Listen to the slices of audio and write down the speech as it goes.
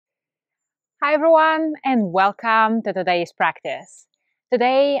Hi everyone and welcome to today's practice.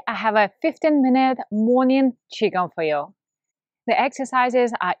 Today I have a 15-minute morning Qigong for you. The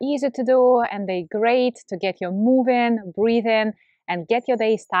exercises are easy to do and they're great to get you moving, breathing, and get your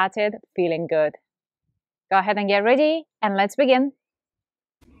day started feeling good. Go ahead and get ready and let's begin.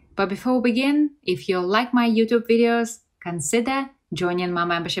 But before we begin, if you like my YouTube videos, consider joining my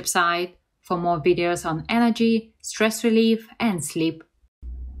membership site for more videos on energy, stress relief, and sleep.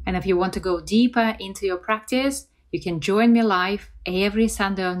 And if you want to go deeper into your practice, you can join me live every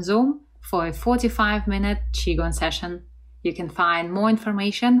Sunday on Zoom for a 45-minute Qigong session. You can find more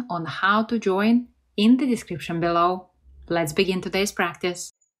information on how to join in the description below. Let's begin today's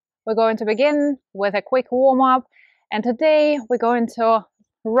practice. We're going to begin with a quick warm-up, and today we're going to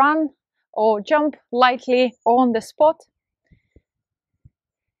run or jump lightly on the spot.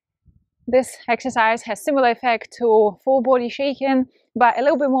 This exercise has similar effect to full body shaking, but a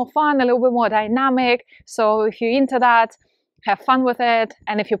little bit more fun, a little bit more dynamic. So if you're into that, have fun with it.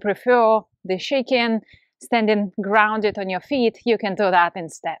 And if you prefer the shaking, standing grounded on your feet, you can do that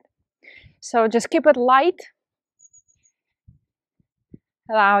instead. So just keep it light.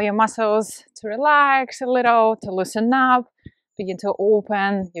 Allow your muscles to relax a little, to loosen up. Begin to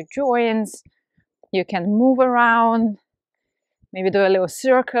open your joints. You can move around. Maybe do a little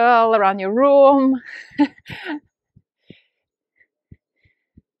circle around your room.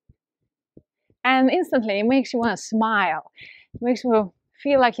 And instantly it makes you want to smile. It makes you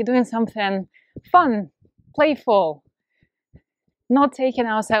feel like you're doing something fun, playful, not taking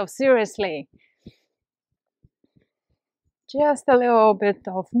ourselves seriously. Just a little bit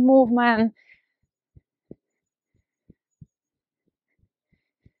of movement.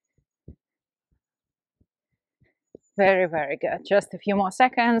 Very, very good. Just a few more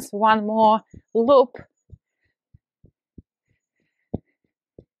seconds. One more loop.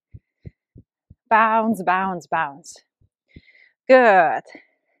 Bounce, bounce, bounce. Good.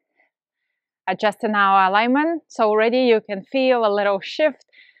 Adjusting our alignment. So already you can feel a little shift.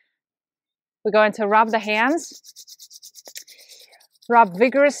 We're going to rub the hands. Rub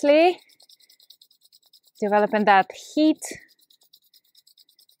vigorously. Developing that heat.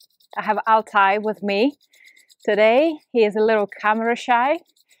 I have Altai with me. Today, he is a little camera shy.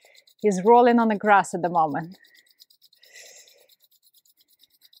 He's rolling on the grass at the moment.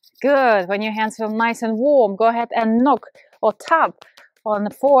 Good. When your hands feel nice and warm, go ahead and knock or tap on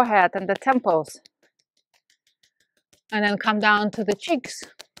the forehead and the temples. And then come down to the cheeks,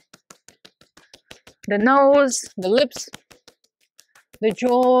 the nose, the lips, the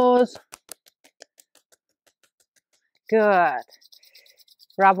jaws. Good.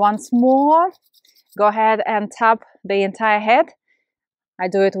 Rub once more. Go ahead and tap the entire head. I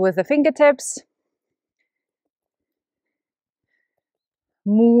do it with the fingertips.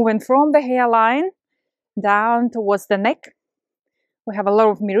 Moving from the hairline down towards the neck. We have a lot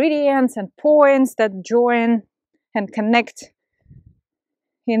of meridians and points that join and connect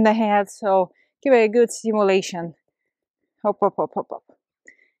in the head. So give it a good stimulation. Hop, hop, hop, hop, hop.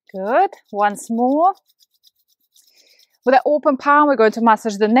 Good. Once more. With the open palm, we're going to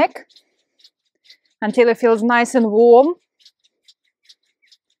massage the neck until it feels nice and warm.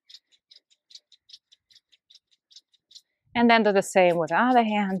 And then do the same with the other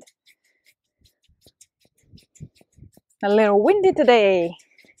hand. A little windy today.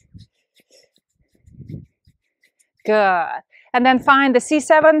 Good. And then find the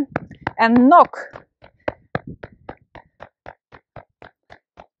C7 and knock.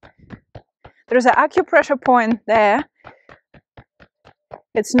 There's an acupressure point there.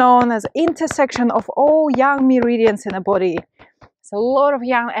 It's known as intersection of all yang meridians in the body. It's a lot of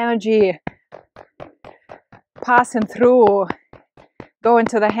yang energy passing through, going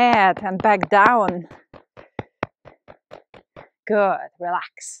to the head and back down. Good.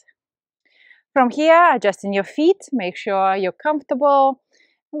 Relax. From here, adjusting your feet. Make sure you're comfortable.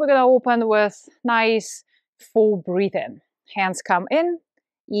 And we're going to open with nice full breathing. Hands come in.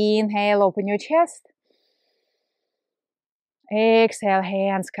 Inhale, open your chest. Exhale,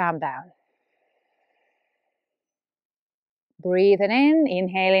 hands come down. Breathing in,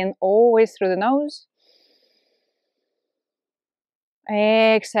 inhaling always through the nose.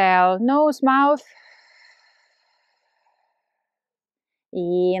 Exhale, nose, mouth.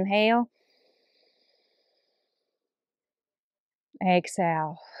 Inhale.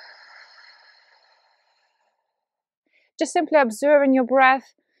 Exhale. Just simply observing your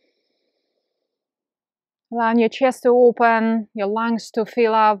breath. Allowing your chest to open, your lungs to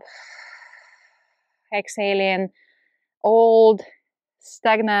fill up. Exhaling old,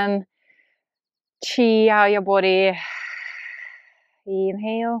 stagnant chi out of your body.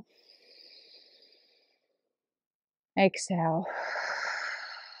 Inhale. Exhale.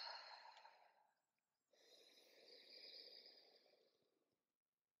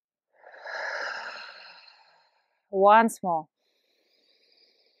 Once more.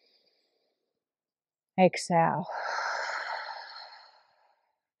 Exhale.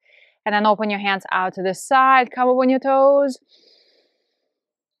 And then open your hands out to the side, come up on your toes.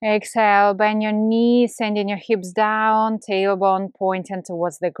 Exhale, bend your knees, sending your hips down, tailbone pointing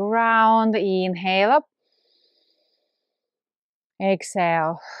towards the ground. Inhale up.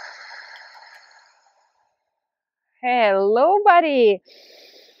 Exhale. Hello, buddy.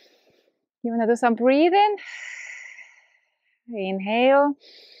 You want to do some breathing? Inhale.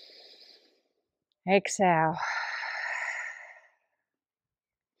 Exhale.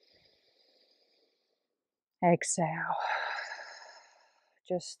 Exhale.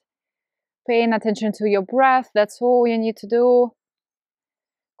 Just paying attention to your breath. That's all you need to do.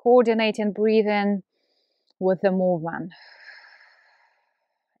 Coordinating breathing with the movement.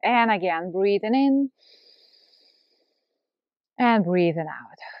 And again, breathing in and breathing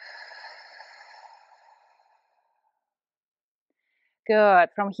out. Good.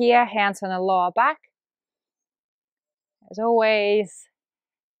 From here, hands on the lower back. As always,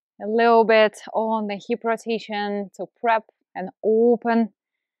 a little bit on the hip rotation to prep and open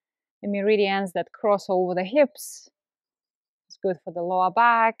the meridians that cross over the hips. It's good for the lower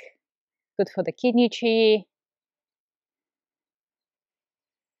back, good for the kidney chi.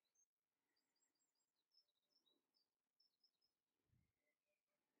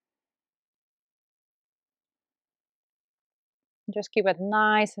 Just keep it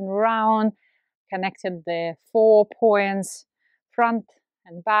nice and round. Connected the 4 points, front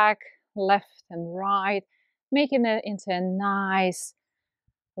and back, left and right, making it into a nice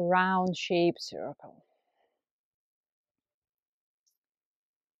round shaped circle.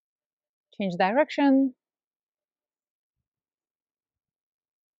 Change direction.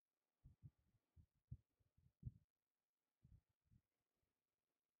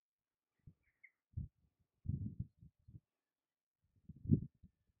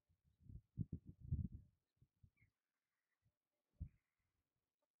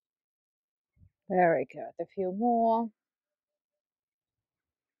 Very good. A few more.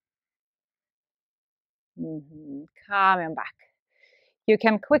 Coming back. You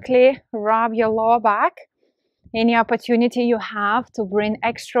can quickly rub your lower back. Any opportunity you have to bring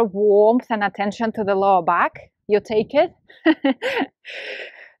extra warmth and attention to the lower back, you take it.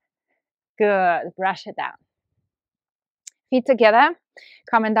 Good. Brush it down. Feet together,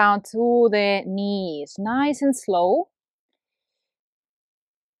 coming down to the knees. Nice and slow.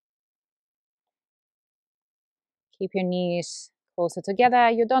 Keep your knees closer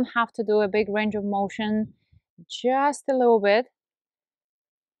together. You don't have to do a big range of motion, just a little bit.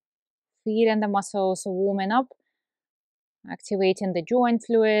 Feet and the muscles warming up, activating the joint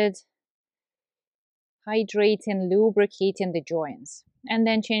fluid, hydrating, lubricating the joints. And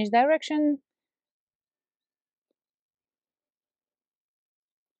then change direction.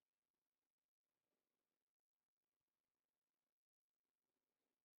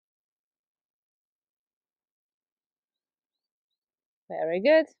 Very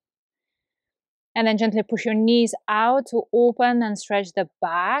good. And then gently push your knees out to open and stretch the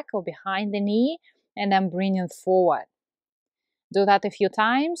back or behind the knee, and then bring it forward. Do that a few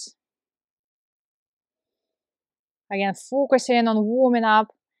times. Again, focusing on warming up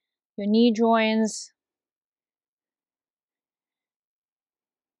your knee joints.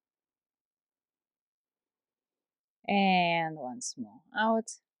 And once more,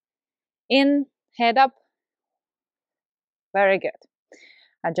 out. In, head up. Very good.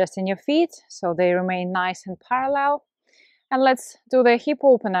 Adjusting your feet so they remain nice and parallel. And let's do the hip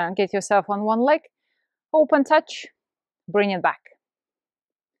opener. Get yourself on one leg. Open touch. Bring it back.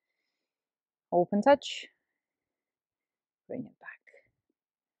 Open touch. Bring it back.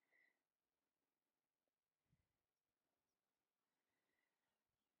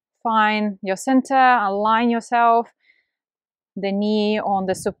 Find your center. Align yourself. The knee on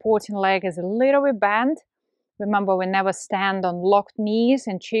the supporting leg is a little bit bent. Remember, we never stand on locked knees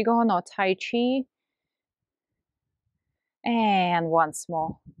in Qigong or Tai Chi. And once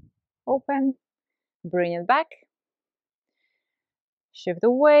more. Open. Bring it back. Shift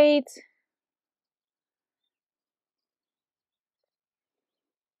the weight.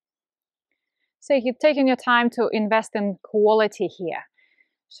 So you're taking your time to invest in quality here.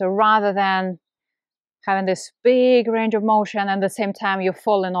 So rather than having this big range of motion and at the same time you're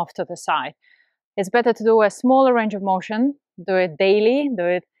falling off to the side, it's better to do a smaller range of motion, do it daily, do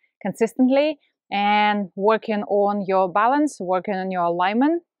it consistently, and working on your balance, working on your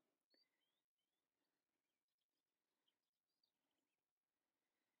alignment.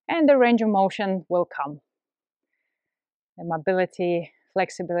 and the range of motion will come. The mobility,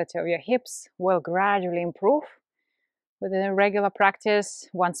 flexibility of your hips will gradually improve with a regular practice.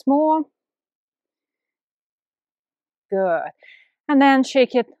 Once more. Good. And then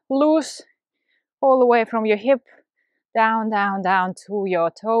shake it loose all the way from your hip down, down, down to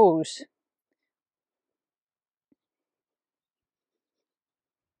your toes.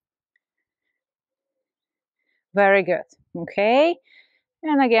 Very good. Okay.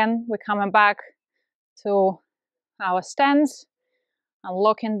 And again, we're coming back to our stance,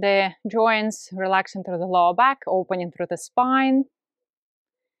 unlocking the joints, relaxing through the lower back, opening through the spine.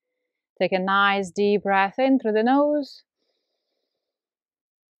 Take a nice deep breath in through the nose.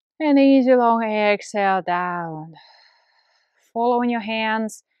 And easy long exhale down. Following your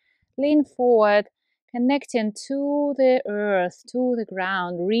hands, lean forward, connecting to the earth, to the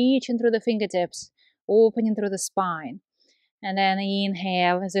ground, reaching through the fingertips, opening through the spine. And then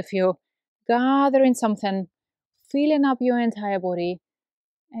inhale as if you're gathering something, filling up your entire body,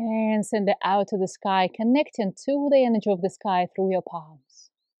 and send it out to the sky, connecting to the energy of the sky through your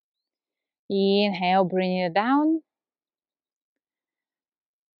palms. Inhale, bring it down.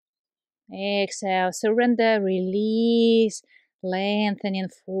 Exhale, surrender, release, lengthening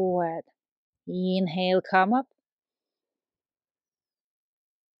forward. Inhale, come up.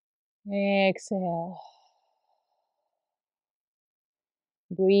 Exhale.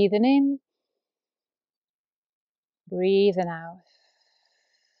 Breathing in, breathing out.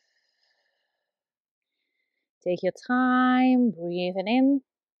 Take your time, breathing in.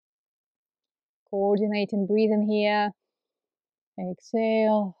 Coordinating breathing here.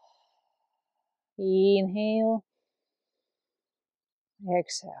 Exhale. Inhale.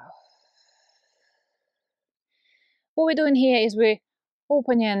 Exhale. What we're doing here is we're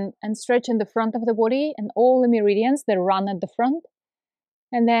opening and stretching the front of the body and all the meridians that run at the front.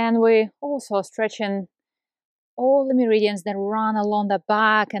 And then we're also stretching all the meridians that run along the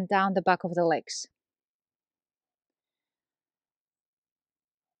back and down the back of the legs.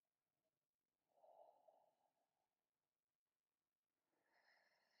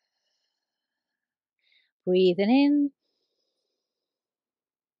 Breathing in.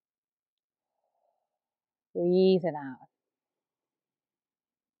 Breathing out.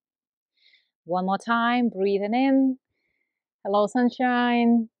 One more time, breathing in. Hello,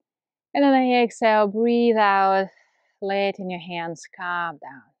 sunshine. And then I exhale, breathe out, letting your hands calm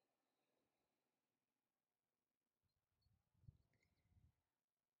down.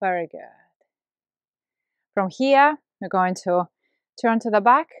 Very good. From here, we're going to turn to the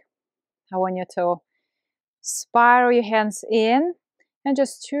back. I want you to spiral your hands in and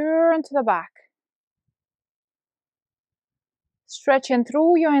just turn to the back. Stretching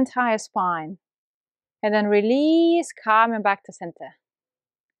through your entire spine. And then release, coming back to center.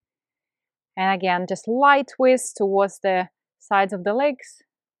 And again, just light twist towards the sides of the legs.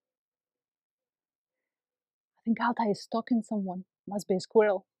 I think Alta is stalking someone. Must be a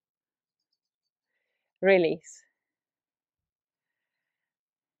squirrel. Release.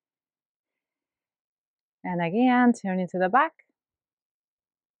 And again, turning to the back.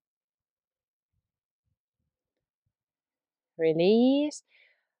 Release.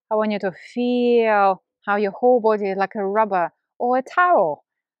 I want you to feel how your whole body is like a rubber or a towel.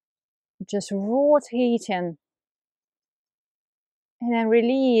 Just rotating. And then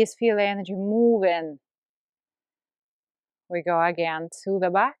release, feel the energy moving. We go again to the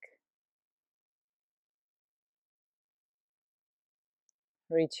back.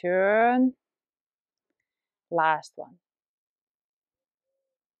 Return. Last one.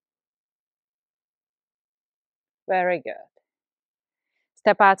 Very good.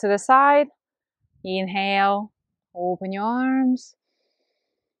 Step out to the side. Inhale. Open your arms.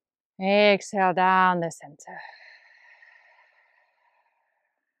 Exhale down the center.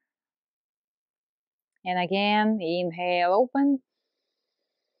 And again, inhale, open.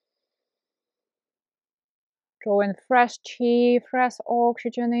 Drawing fresh chi, fresh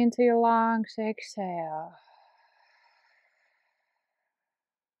oxygen into your lungs. Exhale.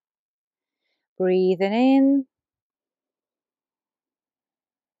 Breathing in.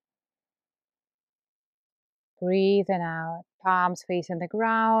 Breathing out. Palms facing the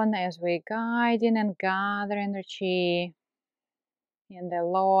ground as we're guiding and gathering the chi in the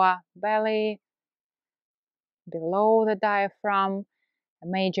lower belly, below the diaphragm, a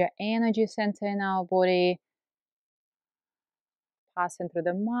major energy center in our body, passing through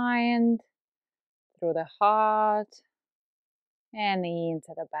the mind, through the heart, and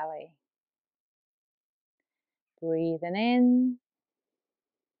into the belly. Breathing in,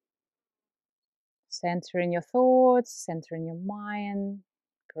 centering your thoughts, centering your mind,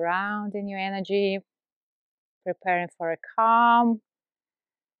 grounding your energy, preparing for a calm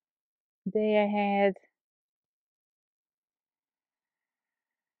day ahead.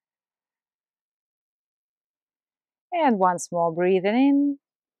 And once more, breathing in,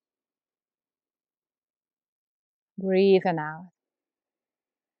 breathing out.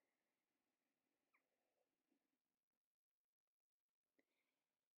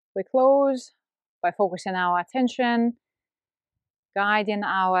 We close by focusing our attention, guiding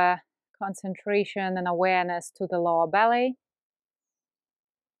our concentration and awareness to the lower belly.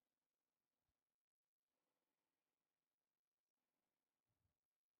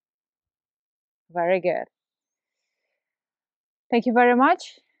 Very good. Thank you very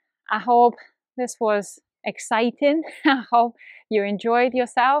much. I hope this was exciting. I hope you enjoyed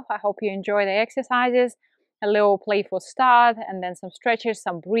yourself. I hope you enjoy the exercises. A little playful start and then some stretches,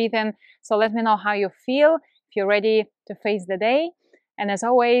 some breathing. So let me know how you feel, if you're ready to face the day. And as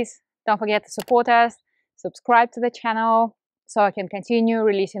always, don't forget to support us, subscribe to the channel so I can continue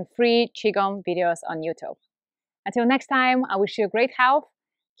releasing free Qigong videos on YouTube. Until next time, I wish you great health,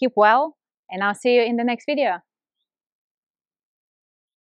 keep well, and I'll see you in the next video.